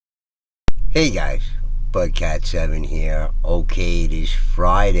Hey guys, Budcat7 here. Okay, it is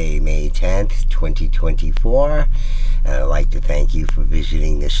Friday, May 10th, 2024, and I'd like to thank you for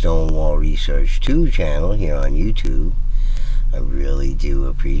visiting the Stonewall Research 2 channel here on YouTube. I really do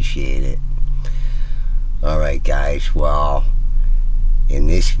appreciate it. Alright guys, well, in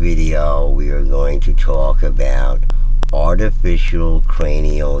this video we are going to talk about artificial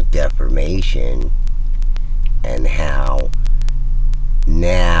cranial deformation and how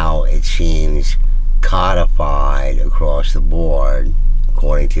now it seems codified across the board,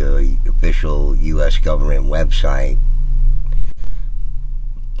 according to the official U.S. government website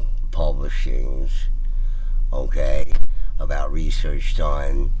publishings, okay, about research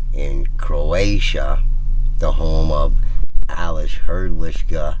done in Croatia, the home of Alice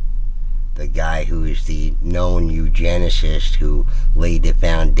Hrdlicka, the guy who is the known eugenicist who laid the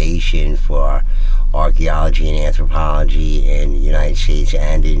foundation for archaeology and anthropology in the United States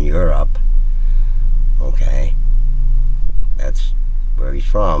and in Europe. Okay, that's where he's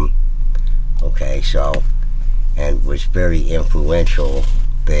from. Okay, so, and was very influential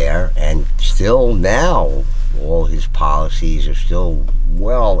there, and still now all his policies are still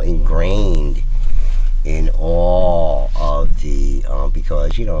well ingrained in all of the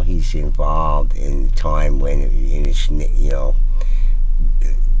because he's involved in a time when in his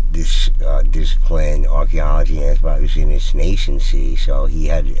this discipline, archaeology and anthropology, was in its nascency, so he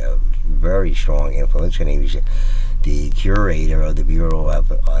had a very strong influence, and he was the curator of the Bureau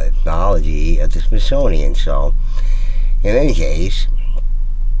of Ethnology at the Smithsonian. So in any case,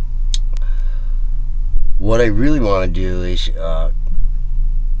 what I really want to do is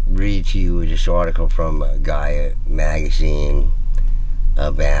read to you this article from Gaia magazine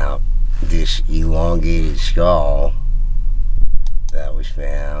about this elongated skull that was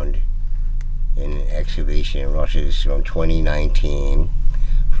found in an excavation in Russia. This is from 2019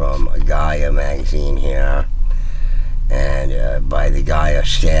 from Gaia magazine here, and by the Gaia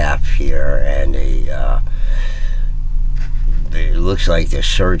staff here, and it looks like the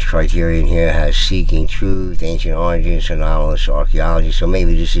search criterion here has seeking truth, ancient origins, anomalous archaeology. So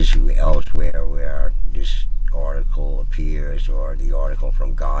maybe this is elsewhere where this article appears, or the article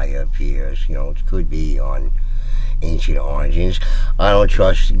from Gaia appears. It could be on ancient origins. I don't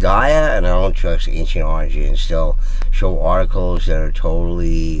trust Gaia, and I don't trust ancient origins. They'll show articles that are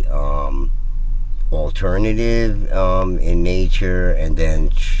totally alternative in nature, and then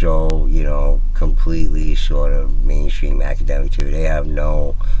show completely sort of mainstream academic too. They have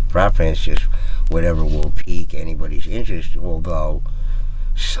no preference, just whatever will pique anybody's interest, although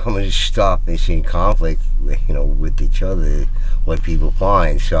some of this stuff is in conflict with each other, what people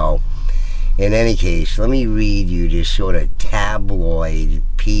find. So in any case, let me read you this sort of tabloid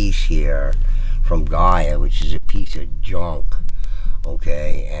piece here from Gaia, which is a piece of junk,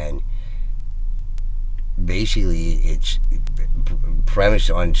 okay, and basically it's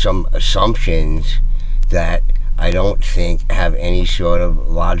premised on some assumptions that I don't think have any sort of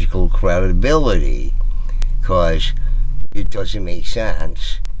logical credibility, because it doesn't make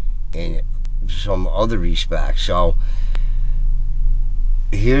sense in some other respects. So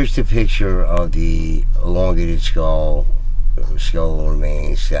here's the picture of the elongated skull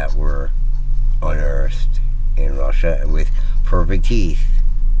remains that were unearthed in Russia, with perfect teeth,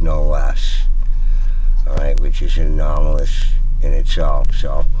 no less. Alright, which is anomalous in itself.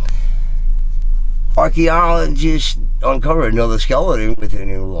 So archaeologists uncovered another skeleton with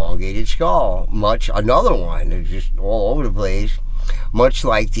an elongated skull, another one, they're just all over the place, much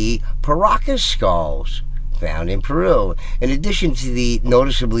like the Paracas skulls found in Peru. In addition to the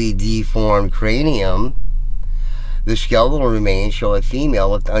noticeably deformed cranium, the skeletal remains show a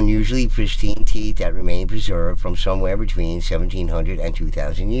female with unusually pristine teeth that remain preserved from somewhere between 1700 and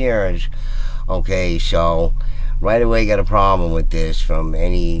 2000 years. Okay, so right away got a problem with this from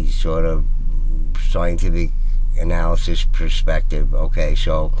any sort of scientific analysis perspective. Okay,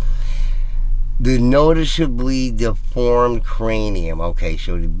 so the noticeably deformed cranium. Okay,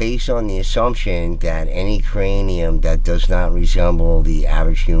 so based on the assumption that any cranium that does not resemble the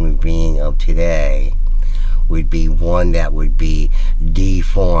average human being of today would be one that would be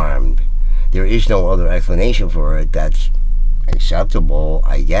deformed. There is no other explanation for it that's acceptable,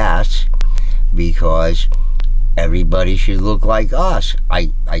 I guess, because everybody should look like us,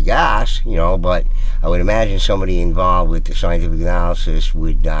 I guess, but I would imagine somebody involved with the scientific analysis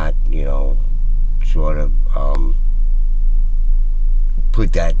would not, sort of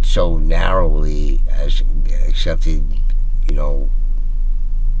put that so narrowly as accepted,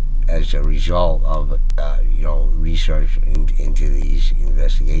 as a result of research into these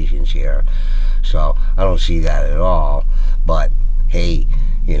investigations here. So I don't see that at all. But hey,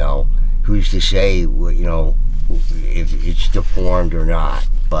 who's to say, you know, if it's deformed or not?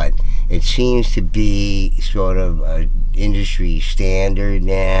 But it seems to be sort of a industry standard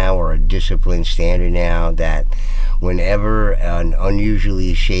now, or a discipline standard now, that whenever an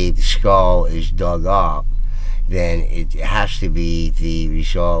unusually shaped skull is dug up, then it has to be the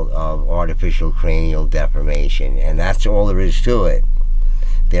result of artificial cranial deformation. And that's all there is to it.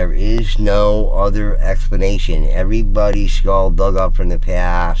 There is no other explanation. Everybody's skull dug up from the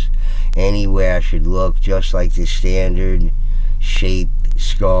past, anywhere, should look just like the standard shaped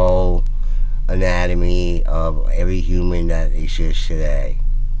skull anatomy of every human that exists today.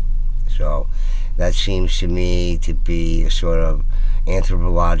 So that seems to me to be a sort of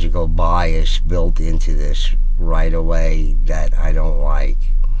anthropological bias built into this right away that I don't like.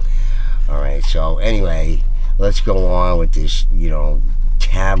 Alright, so anyway, let's go on with this, you know,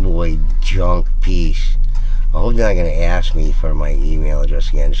 tabloid junk piece. I hope they're not going to ask me for my email address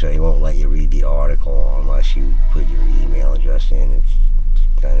again, so they won't let you read the article unless you put your email address in. It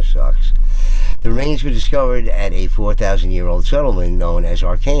kind of sucks. The remains were discovered at a 4,000-year-old settlement known as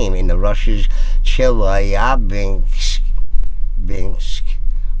Arkham in the Russia's Chelyabinsk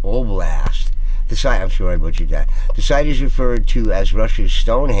Oblast. The site, I'm sure I butchered that. The site is referred to as Russia's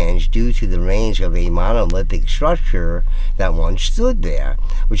Stonehenge due to the remains of a monolithic structure that once stood there,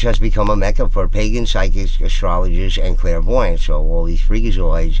 which has become a mecca for pagan psychics, astrologers, and clairvoyants. So all these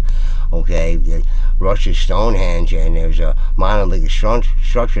freakazoids, okay, Russia's Stonehenge, and there's a monolithic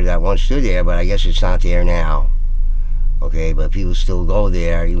structure that once stood there, but I guess it's not there now. Okay, but people still go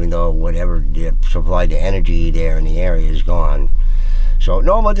there, even though whatever supplied the energy there in the area is gone. So,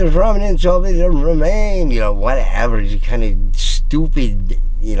 no, but there's remnants of it that remain, you know, whatever. It's a kind of stupid,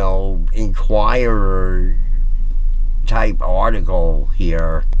 you know, Inquirer type article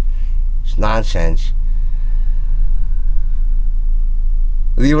here. It's nonsense.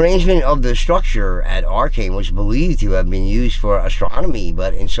 The arrangement of the structure at Arkham was believed to have been used for astronomy,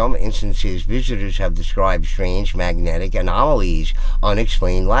 but in some instances, visitors have described strange magnetic anomalies,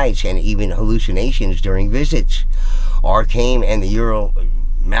 unexplained lights, and even hallucinations during visits. Arkham and the Ural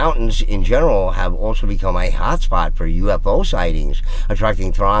Mountains in general have also become a hotspot for UFO sightings,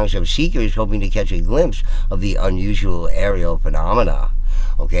 attracting throngs of seekers hoping to catch a glimpse of the unusual aerial phenomena.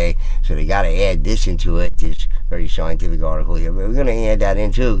 Okay, so they got to add this into it, this very scientific article here. But we're going to add that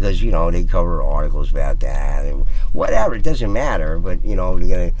in too, because, you know, they cover articles about that and whatever. It doesn't matter, but, you know, they're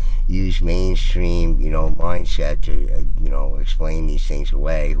going to use mainstream, you know, mindset to, you know, explain these things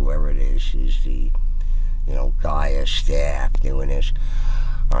away. Whoever it is the, you know, Gaia staff doing this.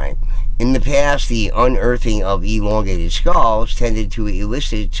 Alright. In the past, the unearthing of elongated skulls tended to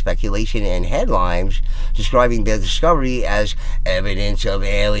elicit speculation and headlines describing the discovery as evidence of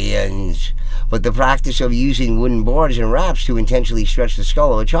aliens. But the practice of using wooden boards and wraps to intentionally stretch the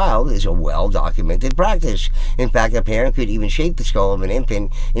skull of a child is a well-documented practice. In fact, a parent could even shape the skull of an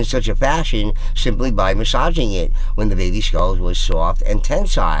infant in such a fashion simply by massaging it when the baby's skull was soft and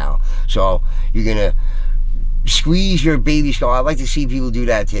tensile. So, you're going to squeeze your baby skull. I like to see people do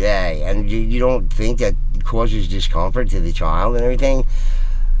that today. And you don't think that causes discomfort to the child and everything?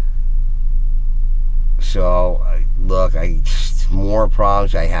 So, look, more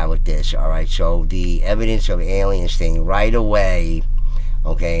problems I have with this. Alright, so the evidence of aliens thing right away.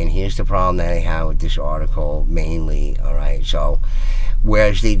 Okay, and here's the problem that I have with this article mainly. Alright, so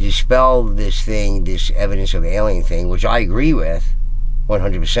whereas they dispel this thing, this evidence of alien thing, which I agree with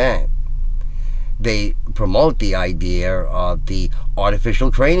 100%. They promote the idea of the artificial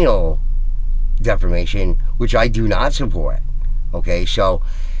cranial deformation, which I do not support. Okay, so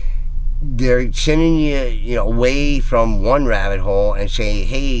they're sending you, you know, away from one rabbit hole and say,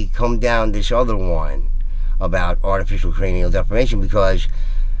 hey, come down this other one about artificial cranial deformation, because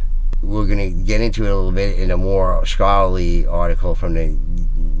we're going to get into it a little bit in a more scholarly article from the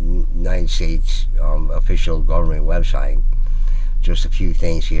United States official government website. Just a few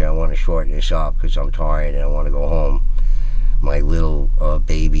things here. I want to shorten this up because I'm tired and I want to go home. My little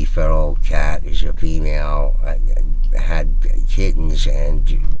baby feral cat is a female. I had kittens and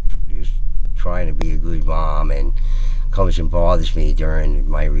is trying to be a good mom, and comes and bothers me during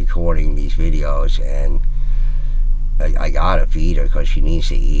my recording these videos, and I gotta feed her because she needs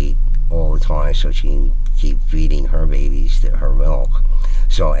to eat all the time so she can keep feeding her babies her milk.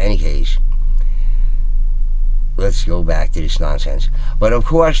 So in any case, let's go back to this nonsense. But of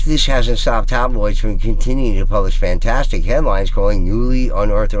course, this hasn't stopped tabloids from continuing to publish fantastic headlines calling newly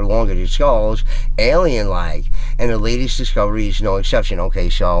unearthed elongated skulls alien-like, and the latest discovery is no exception. Okay,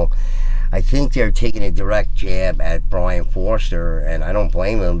 so I think they're taking a direct jab at Brian Forster, and I don't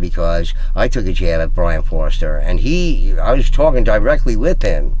blame him, because I took a jab at Brian Forster, and I was talking directly with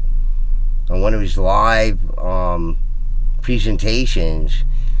him. on one of his live presentations,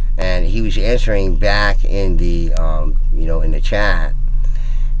 and he was answering back in the in the chat.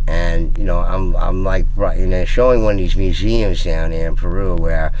 And I'm like, showing one of these museums down there in Peru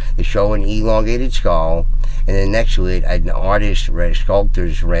where they show an elongated skull, and then next to it an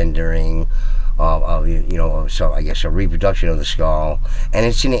sculptor's rendering so I guess a reproduction of the skull, and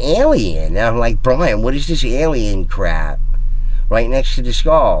it's an alien. And I'm like, Brian, what is this alien crap right next to the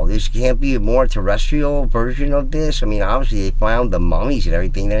skull? This can't be a more terrestrial version of this. I mean, obviously they found the mummies and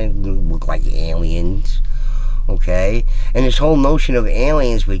everything that didn't look like aliens. Okay, and this whole notion of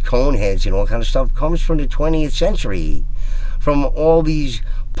aliens with cone heads and all kind of stuff comes from the 20th century, from all these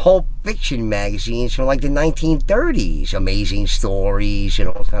pulp fiction magazines from like the 1930s, Amazing Stories and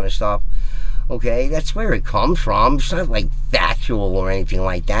all kind of stuff. Okay, that's where it comes from. It's not like factual or anything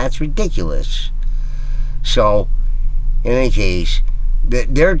like that. It's ridiculous. So, in any case,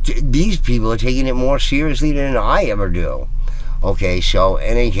 these people are taking it more seriously than I ever do. Okay, so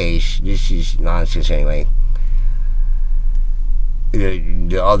in any case, this is nonsense anyway.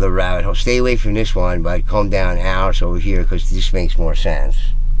 The other rabbit hole. Stay away from this one, but come down ours over here because this makes more sense.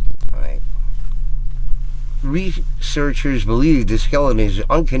 All right. Researchers believe the skeleton is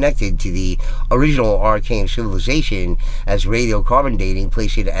unconnected to the original archaic civilization, as radiocarbon dating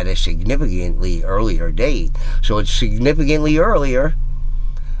placed it at a significantly earlier date. So it's significantly earlier,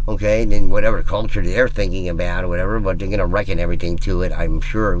 okay, than whatever culture they're thinking about or whatever, but they're going to reckon everything to it, I'm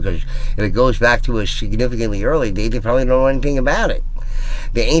sure, because if it goes back to a significantly early date, they probably don't know anything about it.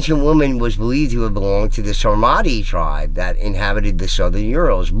 The ancient woman was believed to have belonged to the Sarmati tribe that inhabited the southern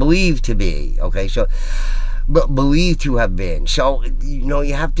Urals. Believed to be, okay, so, but believed to have been. So, you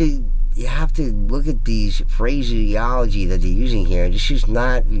have to look at these phraseology that they're using here. This is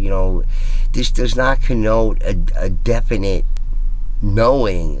not, this does not connote a definite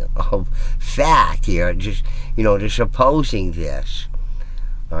knowing of fact here. Just, they're supposing this.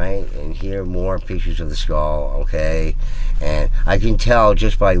 All right, and here are more pictures of the skull, okay? And I can tell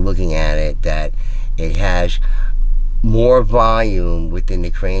just by looking at it that it has more volume within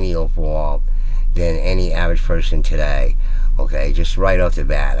the cranial vault than any average person today. Okay, just right off the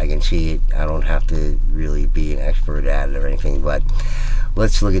bat, I can see it. I don't have to really be an expert at it or anything, but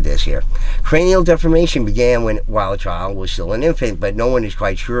let's look at this here. Cranial deformation began while a child was still an infant, but no one is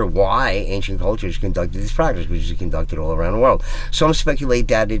quite sure why ancient cultures conducted this practice, which is conducted all around the world. Some speculate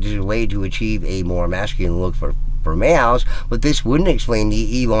that it is a way to achieve a more masculine look for males, but this wouldn't explain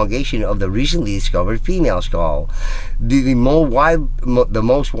the elongation of the recently discovered female skull. The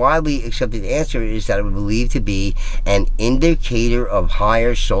most widely accepted answer is that it was believed to be an indicator of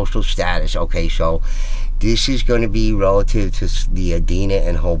higher social status. Okay, so this is going to be relative to the Adena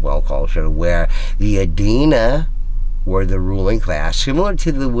and Hopewell culture, where the Adena were the ruling class, similar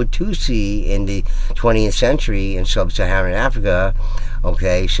to the Watusi in the 20th century in sub-Saharan Africa.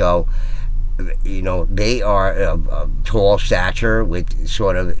 Okay, so they are tall stature with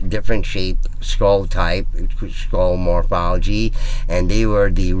sort of different shaped skull type, skull morphology, and they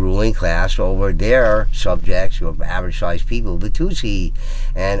were the ruling class over their subjects, who are average sized people, the Tutsi.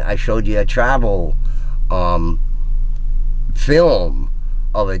 And I showed you a travel film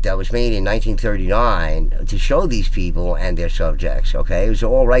of it that was made in 1939 to show these people and their subjects. Okay, it was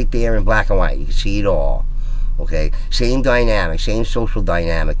all right there in black and white. You can see it all. Okay, same dynamic, same social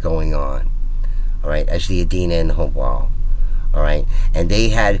dynamic going on. All right, as the Adena and the Hopewell. All right, and they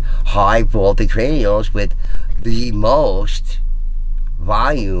had high vaulted cranials with the most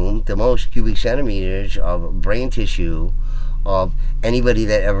volume, the most cubic centimeters of brain tissue of anybody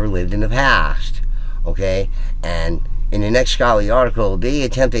that ever lived in the past. Okay, and in the next scholarly article, they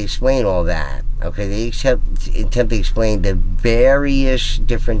attempt to explain all that. Okay, they attempt to explain the various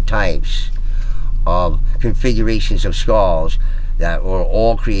different types of configurations of skulls that were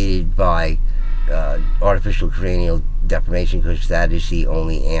all created by artificial cranial deformation, because that is the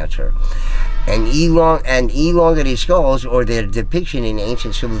only answer. And elongated skulls, or their depiction in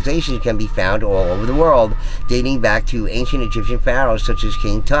ancient civilizations, can be found all over the world, dating back to ancient Egyptian pharaohs such as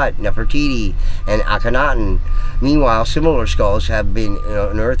King Tut, Nefertiti, and Akhenaten. Meanwhile, similar skulls have been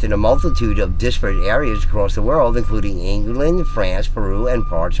unearthed in a multitude of disparate areas across the world, including England, France, Peru, and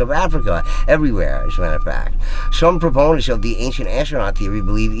parts of Africa. Everywhere, as a matter of fact. Some proponents of the ancient astronaut theory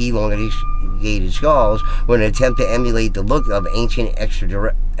believe elongated skulls were an attempt to emulate the look of an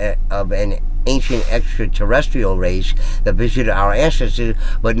ancient extraterrestrial race that visited our ancestors,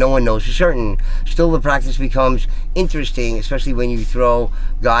 but no one knows for certain. Still, the practice becomes interesting, especially when you throw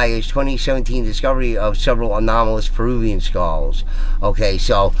Gaia's 2017 discovery of several anomalous Peruvian skulls. Okay,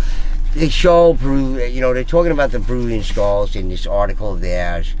 so they show, they're talking about the Peruvian skulls in this article of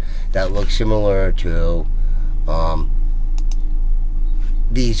theirs that look similar to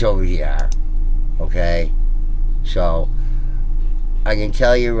these over here. Okay, so I can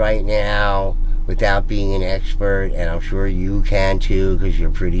tell you right now, without being an expert, and I'm sure you can too because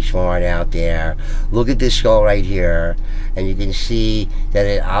you're pretty smart out there, look at this skull right here and you can see that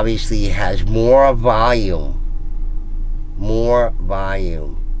it obviously has more volume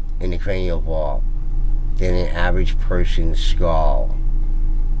in the cranial vault than an average person's skull.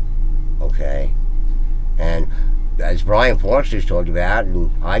 Okay, and as Brian Forster's talked about,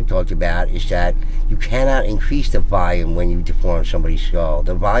 and I've talked about, is that you cannot increase the volume when you deform somebody's skull.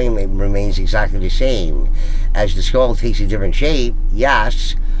 The volume remains exactly the same. As the skull takes a different shape,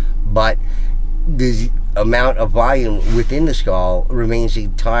 yes, but the amount of volume within the skull remains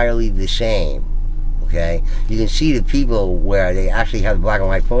entirely the same. Okay, you can see the people where they actually have black and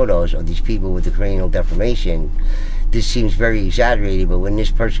white photos of these people with the cranial deformation. This seems very exaggerated, but when this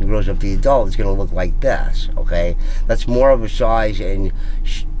person grows up to the adult, it's going to look like this. Okay, that's more of a size and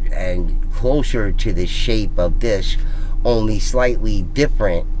closer to the shape of this, only slightly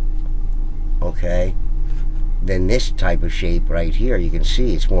different. Okay, than this type of shape right here. You can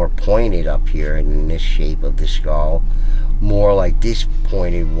see it's more pointed up here, and in this shape of the skull, more like this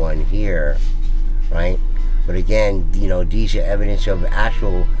pointed one here, right? But again, these are evidence of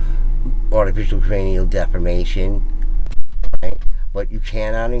actual artificial cranial deformation. Right? But you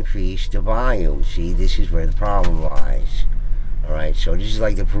cannot increase the volume. See, this is where the problem lies. Alright, so this is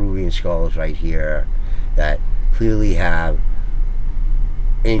like the Peruvian skulls right here that clearly have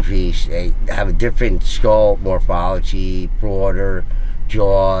increased. They have a different skull morphology, broader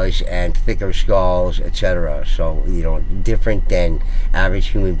jaws and thicker skulls, etc. So, different than average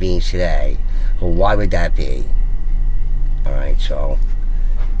human beings today. Well, why would that be? Alright, so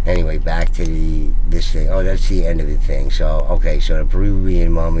anyway, back to this thing. Oh, that's the end of the thing. So, okay, so the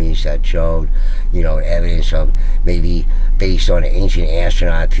Peruvian mummies that showed, evidence of maybe based on an ancient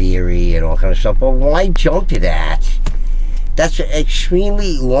astronaut theory and all kind of stuff. But why jump to that? That's an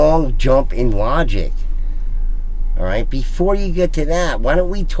extremely long jump in logic. All right, before you get to that, why don't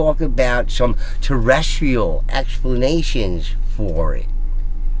we talk about some terrestrial explanations for it?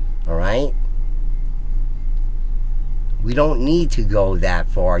 All right? We don't need to go that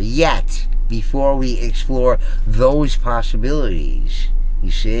far yet before we explore those possibilities. You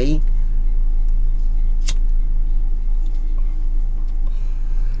see?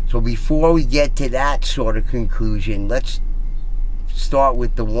 So before we get to that sort of conclusion, let's start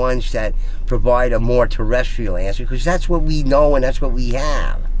with the ones that provide a more terrestrial answer, because that's what we know and that's what we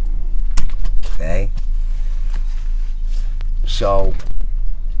have. Okay? So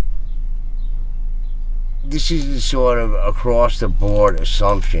this is the sort of across-the-board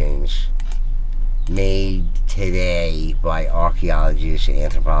assumptions made today by archaeologists and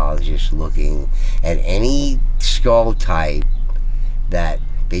anthropologists looking at any skull type that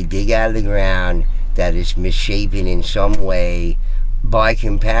they dig out of the ground that is misshapen in some way by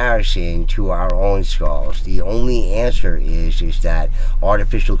comparison to our own skulls. The only answer is that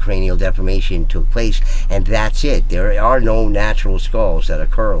artificial cranial deformation took place, and that's it. There are no natural skulls that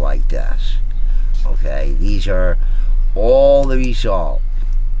occur like this. Okay, these are all the result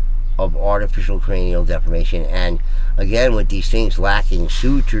of artificial cranial deformation. And again, with these things lacking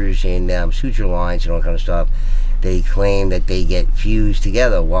sutures in them, suture lines and all kind of stuff, they claim that they get fused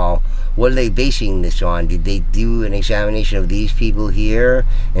together. Well, what are they basing this on? Did they do an examination of these people here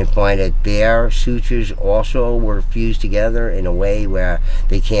and find that their sutures also were fused together in a way where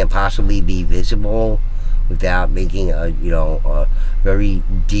they can't possibly be visible without making a very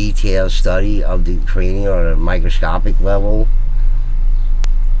detailed study of the cranium on a microscopic level?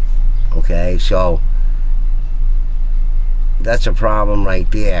 Okay, so that's a problem right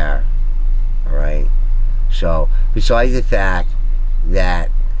there. Alright, so besides the fact that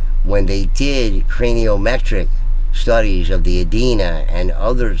when they did craniometric studies of the Adena and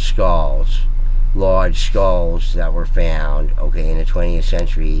other skulls, large skulls that were found, okay, in the 20th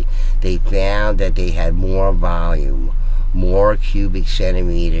century, they found that they had more volume, more cubic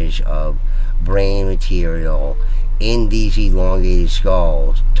centimeters of brain material in these elongated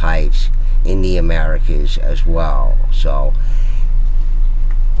skull types in the Americas as well. So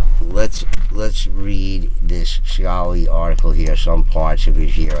let's read this scholarly article here, some parts of it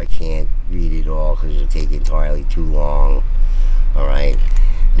here. I can't read it all because it'll take entirely too long. Alright,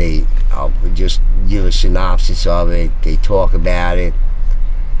 I'll just give a synopsis of it. They talk about it.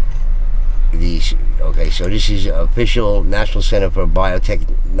 Okay, so this is official National Center for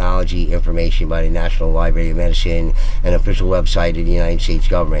Biotechnology information by the National Library of Medicine, an official website of the United States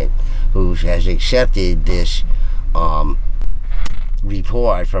government, who has accepted this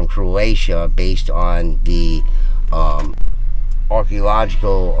report from Croatia based on the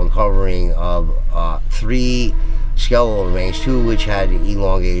archaeological uncovering of 3 skeletal remains, 2 of which had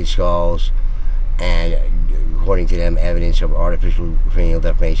elongated skulls, and according to them, evidence of artificial cranial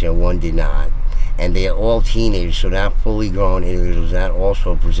deformation, and 1 did not. And they are all teenagers, so not fully grown individuals. That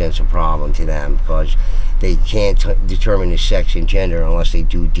also presents a problem to them because they can't determine the sex and gender unless they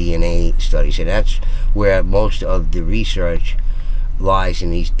do DNA studies. And that's where most of the research lies, in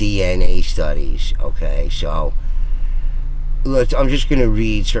these DNA studies. Okay, so I'm just going to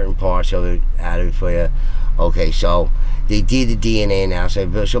read certain parts of it out of it for you. Okay, so they did the DNA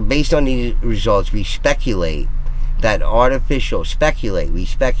analysis. So based on these results, we speculate that artificial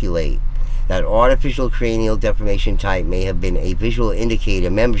cranial deformation type may have been a visual indicator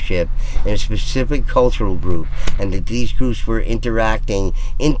of membership in a specific cultural group, and that these groups were interacting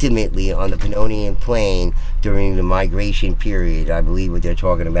intimately on the Pannonian Plain during the migration period. I believe what they're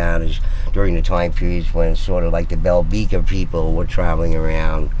talking about is during the time periods when it's sort of like the Belgica people were traveling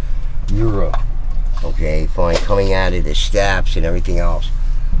around Europe, okay, coming out of the steppes and everything else,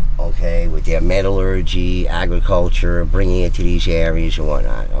 okay, with their metallurgy, agriculture, bringing it to these areas and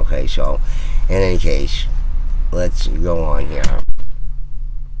whatnot. Okay, so in any case, let's go on here.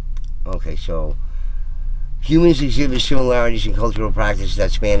 Okay, so humans exhibit similarities in cultural practices that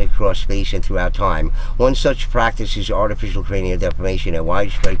span across space and throughout time. One such practice is artificial cranial deformation, a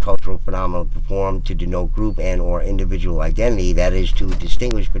widespread cultural phenomenon performed to denote group and or individual identity, that is, to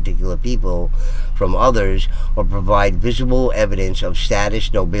distinguish particular people from others or provide visible evidence of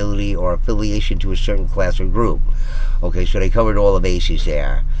status, nobility, or affiliation to a certain class or group. Okay, so they covered all the bases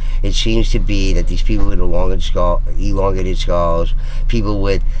there. It seems to be that these people with elongated skulls, people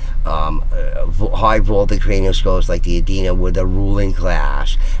with high vaulted cranial skulls like the Adena, were the ruling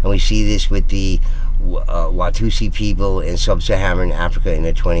class. And we see this with the Watusi people in sub-Saharan Africa in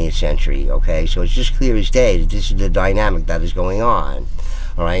the 20th century. Okay, so it's just clear as day that this is the dynamic that is going on.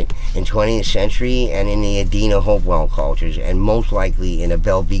 All right, in 20th century and in the Adena Hopewell cultures, and most likely in the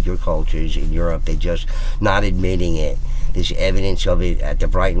Belgica cultures in Europe, they're just not admitting it. There's evidence of it at the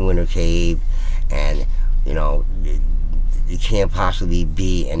Brighton Winter Cave, and you know, it can't possibly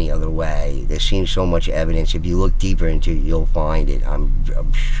be any other way. There seems so much evidence. If you look deeper into it, you'll find it.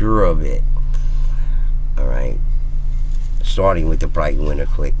 I'm sure of it. All right, starting with the Brighton Winter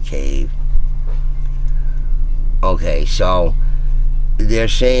Cave. Okay, so they're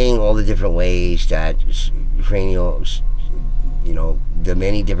saying all the different ways that cranial, you know, the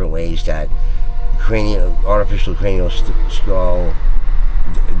many different ways that artificial cranial skull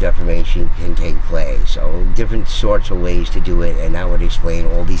deformation can take place. So different sorts of ways to do it, and that would explain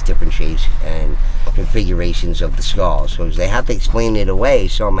all these different shapes and configurations of the skull. So they have to explain it away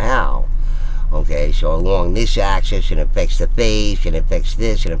somehow. Okay, so along this axis, it affects the face, it affects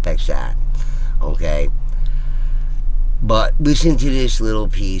this, it affects that. Okay. But listen to this little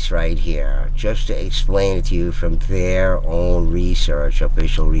piece right here, just to explain it to you from their own research,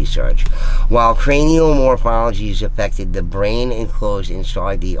 official research. While cranial morphology is affected, the brain enclosed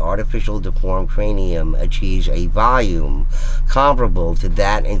inside the artificial deformed cranium achieves a volume comparable to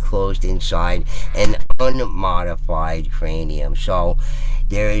that enclosed inside an unmodified cranium. So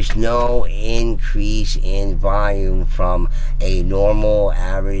there is no increase in volume from a normal,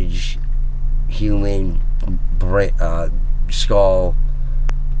 average human skull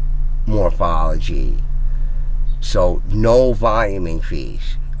morphology. So no volume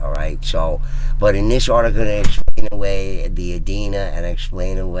increase. All right, so but in this article they explain away the Adena and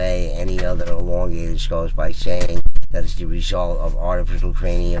explain away any other elongated skulls by saying that it's the result of artificial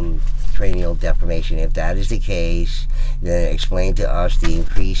cranial deformation. If that is the case, then explain to us the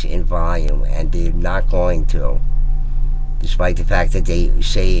increase in volume, and they're not going to, despite the fact that they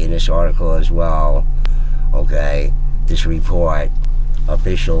say in this article as well. Okay, this report,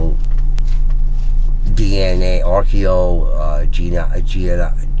 official DNA,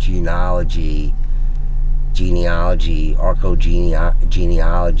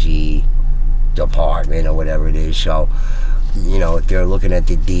 genealogy department or whatever it is. So, you know, they're looking at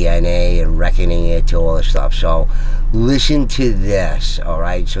the DNA and reckoning it to all this stuff. So listen to this, all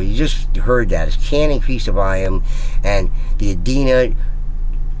right? So you just heard that. It can increase the volume, and the Adena,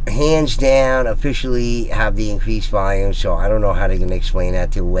 hands down, officially have the increased volume. So I don't know how they're going to explain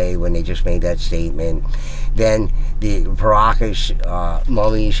that away when they just made that statement. Then the Paracas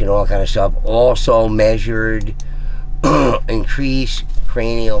mummies and all kind of stuff also measured increased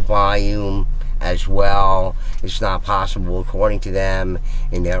cranial volume as well. It's not possible, according to them,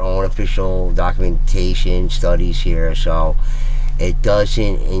 in their own official documentation studies here. So it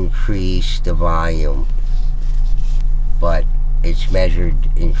doesn't increase the volume, but it's measured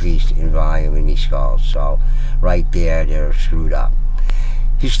increased in volume in these skulls. So right there, they're screwed up.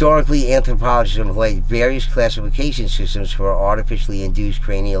 Historically, anthropologists employed various classification systems for artificially induced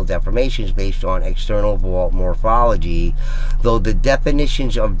cranial deformations based on external vault morphology, though the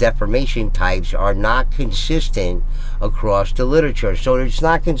definitions of deformation types are not consistent across the literature. So it's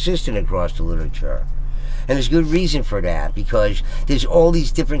not consistent across the literature. And there's good reason for that, because there's all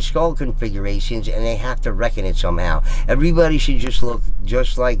these different skull configurations and they have to reckon it somehow. Everybody should just look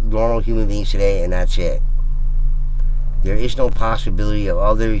just like normal human beings today, and that's it. There is no possibility of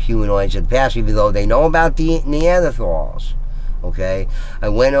other humanoids in the past, even though they know about the Neanderthals. Okay, I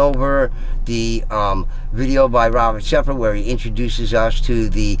went over the video by Robert Sepper where he introduces us to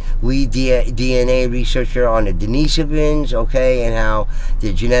the lead DNA researcher on the Denisovans, okay, and how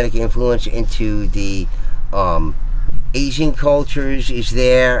the genetic influence into the Asian cultures is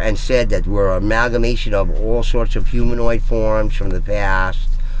there, and said that we're an amalgamation of all sorts of humanoid forms from the past.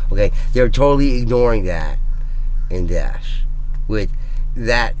 Okay, they're totally ignoring that in this, with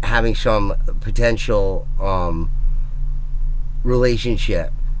that having some potential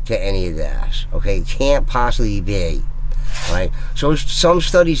relationship to any of this. Okay, it can't possibly be. Right? So some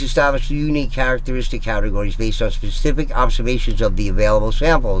studies establish unique characteristic categories based on specific observations of the available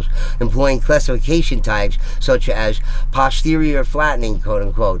samples, employing classification types such as posterior flattening, quote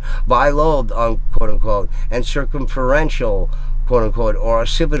unquote, bilobed, quote unquote, and circumferential, quote unquote, or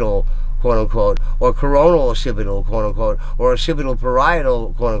occipital, quote unquote, or coronal occipital, quote unquote, or occipital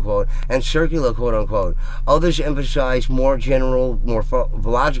parietal, quote unquote, and circular, quote unquote. Others emphasize more general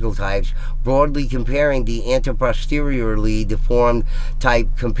morphological types, broadly comparing the anteroposteriorly deformed type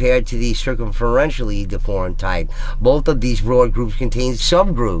compared to the circumferentially deformed type. Both of these broad groups contain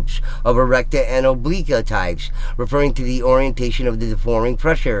subgroups of erecta and obliqua types, referring to the orientation of the deforming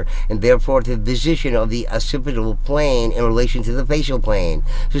pressure, and therefore to the position of the occipital plane in relation to the facial plane.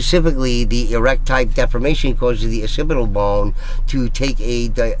 Specifically, the erect type deformation causes the occipital bone to take a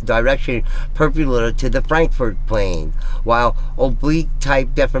direction perpendicular to the Frankfurt plane, while oblique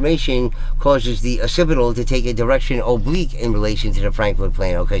type deformation causes the occipital to take a direction oblique in relation to the Frankfurt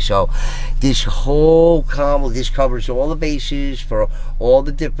plane. Okay, so this whole combo, this covers all the bases for all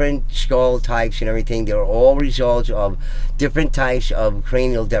the different skull types and everything. They're all results of different types of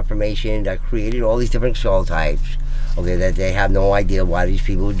cranial deformation that created all these different skull types. Okay, that they have no idea why these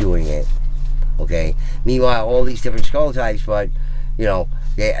people are doing it. Okay, meanwhile, all these different skull types, but you know,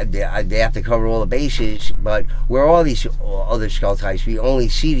 they have to cover all the bases. But where all these other skull types, we only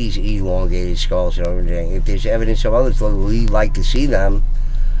see these elongated skulls and everything. If there's evidence of others, we'd like to see them.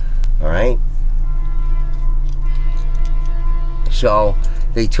 All right. So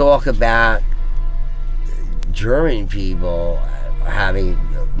they talk about German people having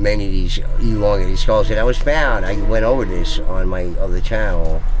many of these elongated skulls, and that was found. I went over this on my other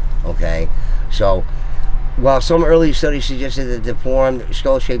channel. Okay, so while some early studies suggested that the deformed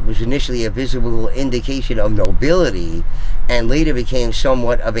skull shape was initially a visible indication of nobility and later became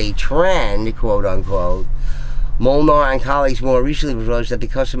somewhat of a trend, quote unquote, Molnar and colleagues more recently proposed that the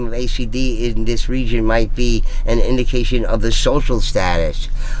custom of ACD in this region might be an indication of the social status,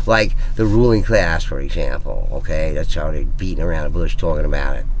 like the ruling class, for example. Okay, that's how they're beating around the bush talking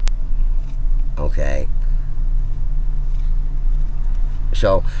about it. Okay.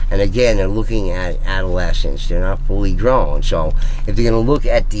 So, and again, they're looking at adolescents. They're not fully grown. So, if they're going to look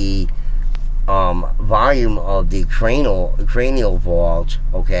at the volume of the cranial vault,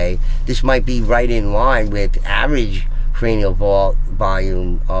 okay, this might be right in line with average cranial vault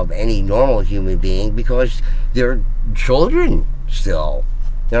volume of any normal human being, because they're children still.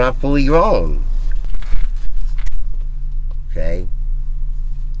 They're not fully grown. Okay.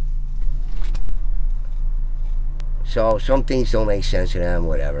 So some things don't make sense to them,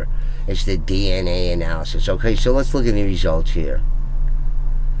 whatever. It's the DNA analysis. Okay, so let's look at the results here.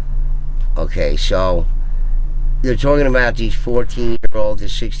 Okay, so they're talking about these 14-year-old to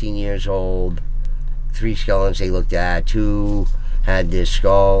 16 years old, 3 skeletons they looked at. 2 had the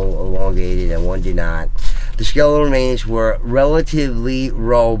skull elongated and 1 did not. The skeletal remains were relatively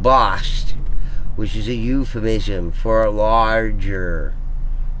robust, which is a euphemism for larger.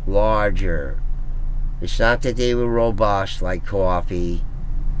 It's not that they were robust like coffee.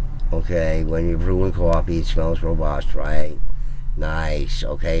 Okay, when you're brewing coffee, it smells robust, right? Nice.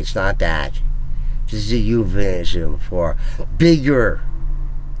 Okay, it's not that. This is a euphemism for bigger,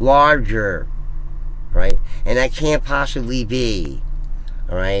 larger, right? And that can't possibly be,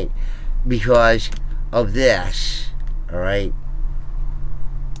 all right? because of this. All right.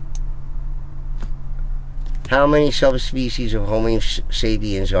 How many subspecies of Homo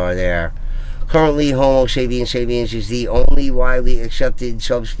sapiens are there? Currently, Homo sapiens sapiens is the only widely accepted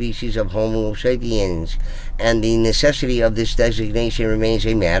subspecies of Homo sapiens, and the necessity of this designation remains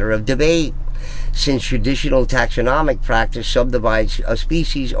a matter of debate, since traditional taxonomic practice subdivides a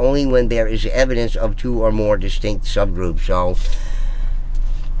species only when there is evidence of two or more distinct subgroups. So,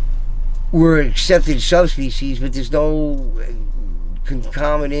 we're accepted subspecies, but there's no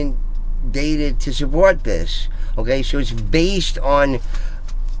concomitant data to support this. Okay, so it's based on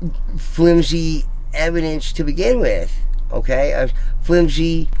flimsy evidence to begin with. Okay, a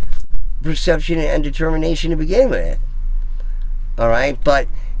flimsy perception and determination to begin with. All right, but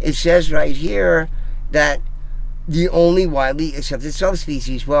it says right here that the only widely accepted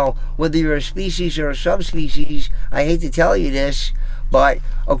subspecies. Well, whether you're a species or a subspecies, I hate to tell you this, but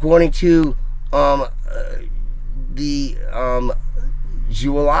according to the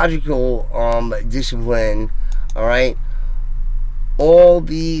zoological discipline, all right, all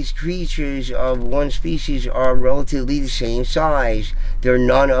these creatures of one species are relatively the same size. There are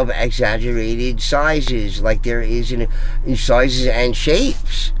none of exaggerated sizes like there is in sizes and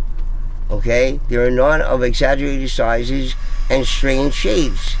shapes. Okay, there are none of exaggerated sizes and strange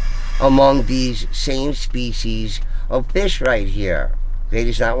shapes among these same species of fish right here. Okay,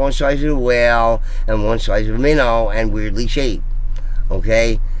 there's not one size of a whale and one size of a minnow and weirdly shaped.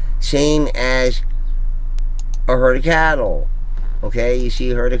 Okay, same as a herd of cattle. Okay, you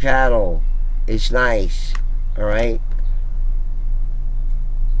see a herd of cattle. It's nice. Alright?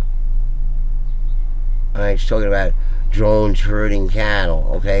 Alright, it's talking about drones herding cattle.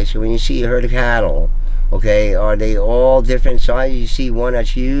 Okay, so when you see a herd of cattle, okay, are they all different sizes? You see one that's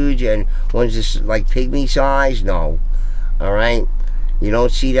huge and one's just like pygmy size? No. Alright? You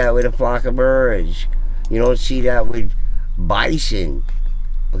don't see that with a flock of birds. You don't see that with bison.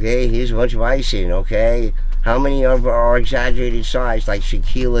 Okay, here's a bunch of bison. Okay, how many of are exaggerated size, like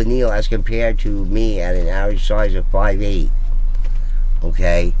Shaquille O'Neal, as compared to me at an average size of 5'8"?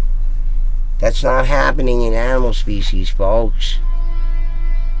 Okay, that's not happening in animal species, folks.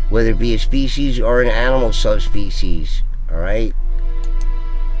 Whether it be a species or an animal subspecies, all right?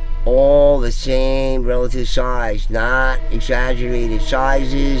 All the same relative size, not exaggerated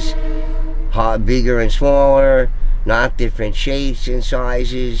sizes, bigger and smaller, not different shapes and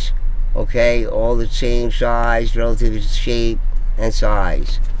sizes. Okay, all the same size, relative shape and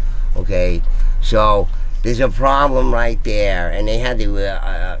size. Okay, so there's a problem right there, and they had to,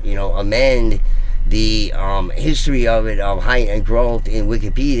 amend the history of it, of height and growth in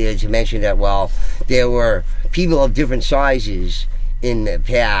Wikipedia, to mention that, well, there were people of different sizes in the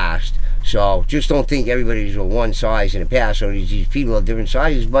past. So just don't think everybody's one size in the past. So there's these people of different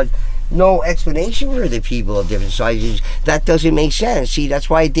sizes, but no explanation for the people of different sizes. That doesn't make sense. See, that's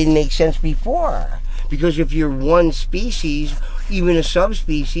why it didn't make sense before. Because if you're one species, even a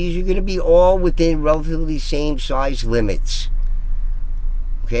subspecies, you're going to be all within relatively same size limits.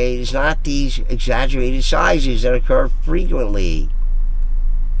 Okay, it's not these exaggerated sizes that occur frequently.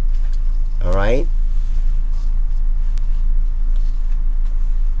 All right.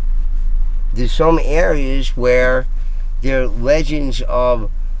 There's some areas where there are legends of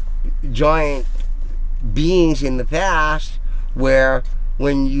giant beings in the past, where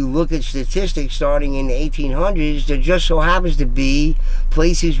when you look at statistics starting in the 1800s, there just so happens to be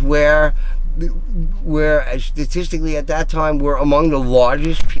places where statistically at that time were among the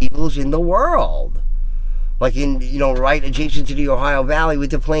largest peoples in the world, like in, right adjacent to the Ohio Valley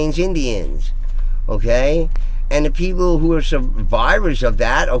with the Plains Indians. Okay, and the people who are survivors of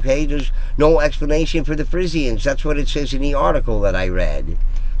that, okay, there's no explanation for the Frisians. That's what it says in the article that I read.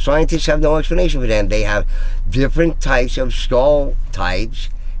 Scientists have no explanation for them. They have different types of skull types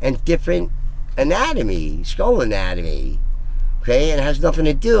and different anatomy, skull anatomy. Okay, and it has nothing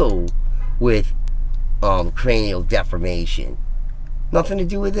to do with cranial deformation. Nothing to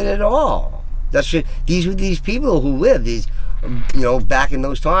do with it at all. That's just, these were these people who lived, back in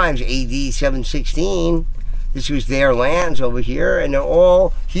those times, AD 716. This was their lands over here, and they're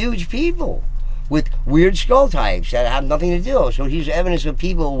all huge people with weird skull types that have nothing to do. So here's evidence of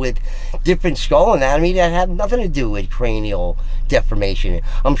people with different skull anatomy that have nothing to do with cranial deformation.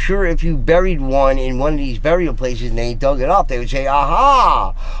 I'm sure if you buried one in one of these burial places and they dug it up, they would say,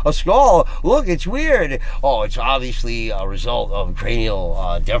 aha, a skull, look, it's weird. Oh, it's obviously a result of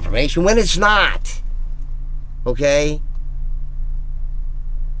cranial deformation, when it's not. Okay?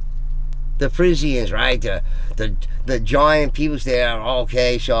 the Frisians, right? The giant peoples there.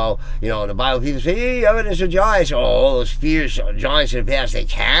 Okay, so the Bible people say, hey, evidence of giants. Oh, all those fierce giants in the past, they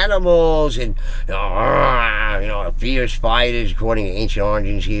cannibals and fierce fighters, according to ancient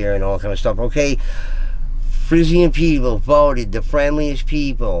origins here and all kind of stuff. Okay, Frisian people voted the friendliest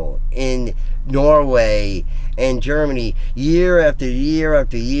people in Norway and Germany year after year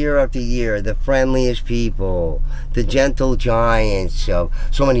after year after year. The friendliest people, the gentle giants, so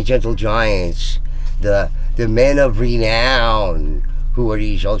many gentle giants, the men of renown, who are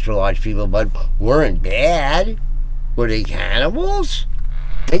these ultra large people, but weren't bad. Were they cannibals?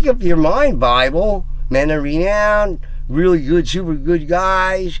 Make up your mind, Bible. Men of renown, really good, super good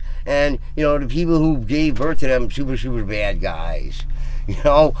guys, and the people who gave birth to them, super bad guys.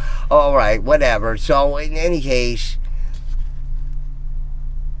 All right, whatever. So in any case,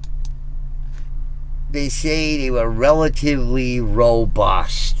 they say they were relatively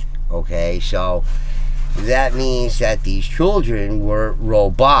robust. Okay, so that means that these children were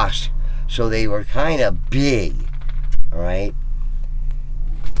robust, so they were kind of big. All right.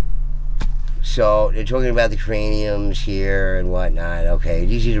 So they're talking about the craniums here and whatnot. Okay,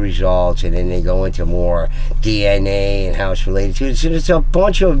 these are the results, and then they go into more DNA and how it's related to it. It's a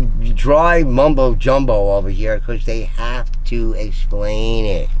bunch of dry mumbo jumbo over here because they have to explain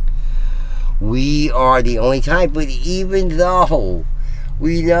it. We are the only type, but even though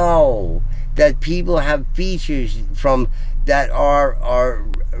we know that people have features from that are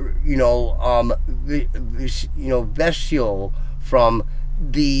bestial from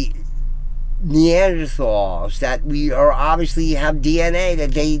the Neanderthals, that we are obviously have DNA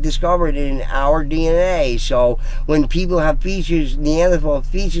that they discovered in our DNA. So when people have features, Neanderthal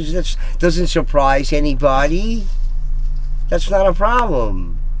features, that doesn't surprise anybody. That's not a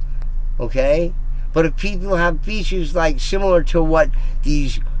problem. Okay? But if people have features like similar to what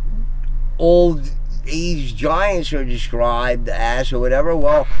these old age giants are described as or whatever,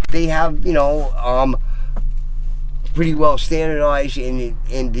 well, they have, pretty well standardized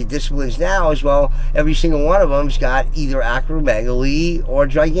in the disciplines now as well. Every single one of them's got either acromegaly or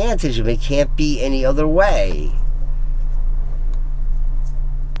gigantism. It can't be any other way.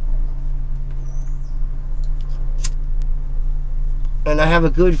 And I have a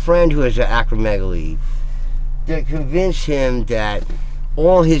good friend who has an acromegaly that convinced him that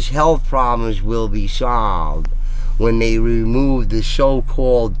all his health problems will be solved when they remove the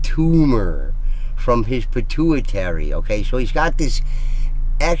so-called tumor from his pituitary. Okay, so he's got this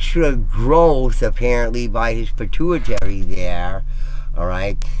extra growth apparently by his pituitary there, all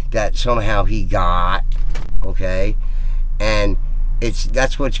right, that somehow he got, okay, and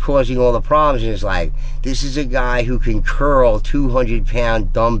that's what's causing all the problems in his life. This is a guy who can curl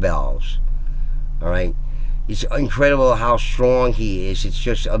 200-pound dumbbells, all right. It's incredible how strong he is. It's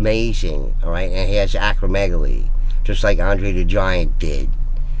just amazing, all right, and he has acromegaly, just like Andre the Giant did,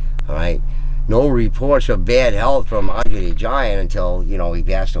 all right. No reports of bad health from Andre the Giant until, he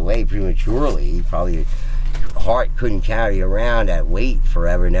passed away prematurely. Probably heart couldn't carry around that weight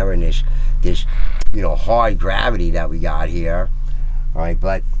forever and ever in this hard gravity that we got here. All right,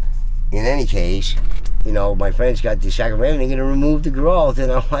 but in any case, my friend's got this acromegaly, they're going to remove the growth.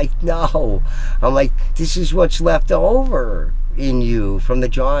 And I'm like, no. I'm like, this is what's left over in you from the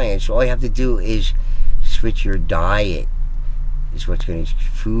giants. All you have to do is switch your diet. It's what's going to,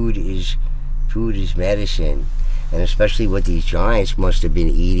 food is medicine, and especially what these giants must have been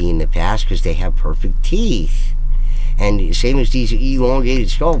eating in the past, because they have perfect teeth, and same as these elongated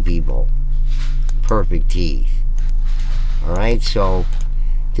skull people, perfect teeth. All right, so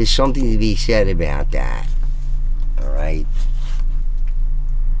there's something to be said about that. All right.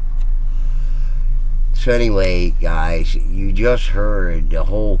 So anyway, guys, you just heard the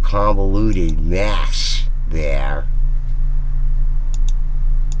whole convoluted mess there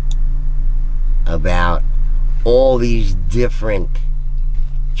about all these different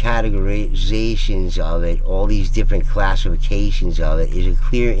categorizations of it, all these different classifications of it, is a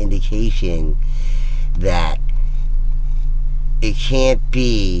clear indication that it can't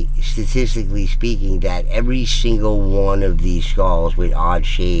be, statistically speaking, that every single one of these skulls with odd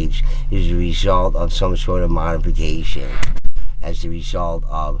shapes is a result of some sort of modification, as the result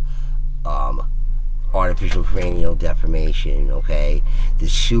of artificial cranial deformation. Okay, the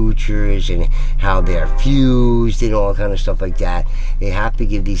sutures and how they're fused and all kind of stuff like that. They have to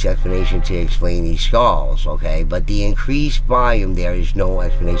give these explanations to explain these skulls. Okay, but the increased volume, there is no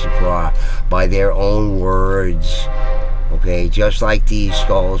explanation for by their own words. Okay, just like these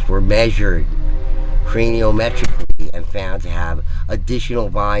skulls were measured craniometrically and found to have additional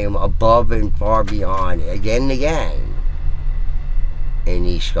volume above and far beyond, again and again, in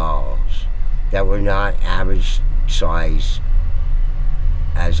these skulls. that were not average size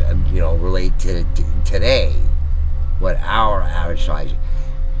as relate to today, what our average size,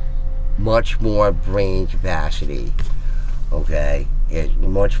 much more brain capacity, okay,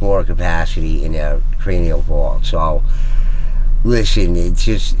 much more capacity in their cranial vault. So listen,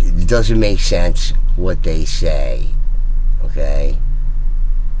 it doesn't make sense what they say, okay,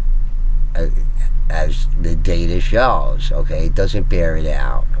 as the data shows, okay, it doesn't bear it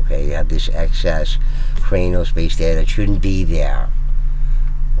out, okay. You have this excess cranial space there that shouldn't be there,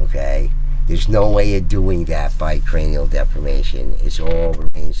 okay. There's no way of doing that by cranial deformation. It all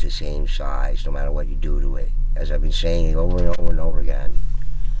remains the same size no matter what you do to it, as I've been saying over and over and over again.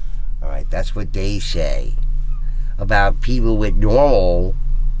 Alright, that's what they say about people with normal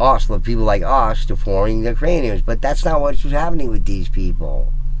people like us deforming their craniums, but that's not what's happening with these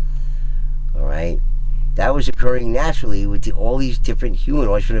people. Alright, that was occurring naturally with all these different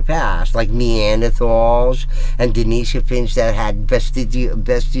humanoids from the past, like Neanderthals and Denisovans that had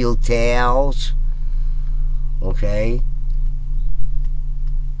bestial tails. Okay,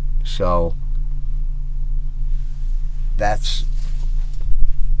 so that's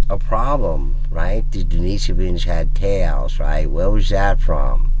a problem, right? The Denisovans had tails, right? Where was that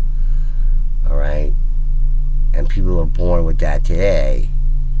from? Alright, and people are born with that today,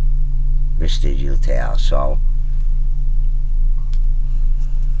 vestigial tail. So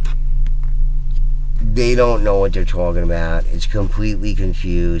they don't know what they're talking about. It's completely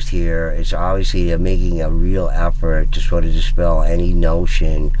confused here. It's obviously they're making a real effort to sort of dispel any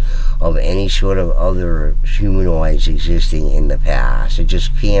notion of any sort of other humanoids existing in the past. It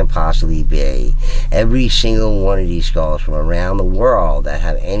just can't possibly be. Every single one of these skulls from around the world that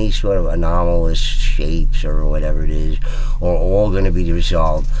have any sort of anomalous shapes or whatever it is are all going to be the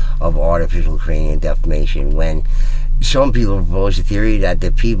result of artificial cranial deformation. When some people propose the theory that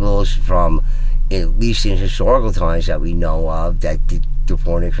the peoples from, at least in historical times that we know of, that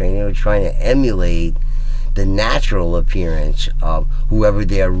deformed the cranium, were trying to emulate the natural appearance of whoever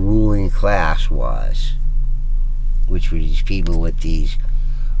their ruling class was, which were these people with these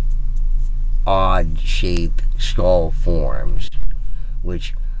odd-shaped skull forms,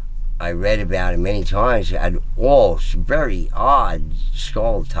 which I read about it many times, had all very odd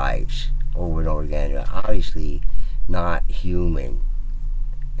skull types over and over again, obviously not human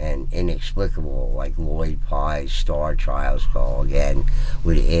and inexplicable, like Lloyd Pye's Star Child skull, again,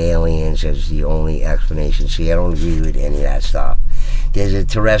 with aliens as the only explanation. See, I don't agree with any of that stuff. There's a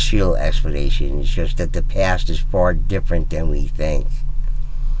terrestrial explanation. It's just that the past is far different than we think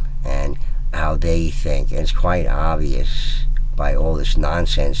and how they think. And it's quite obvious by all this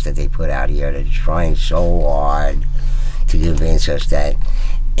nonsense that they put out here. They're trying so hard to convince us that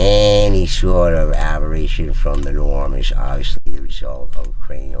any sort of aberration from the norm is obviously the result of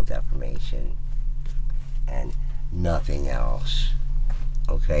cranial deformation and nothing else.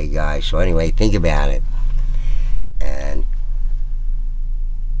 Okay, guys, so anyway, think about it and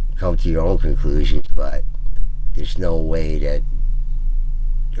come to your own conclusions, but there's no way that,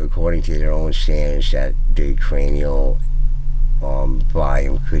 according to their own standards, that the cranial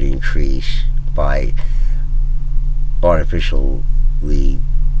volume could increase by artificially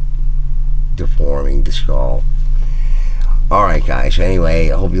deforming the skull. Alright, guys, so anyway,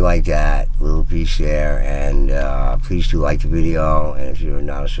 I hope you like that little piece there, and please do like the video, and if you're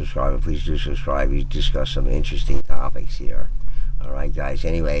not a subscriber, please do subscribe. We discuss some interesting topics here. Alright, guys,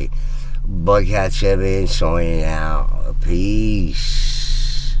 anyway, Bugcat7 signing out. Peace.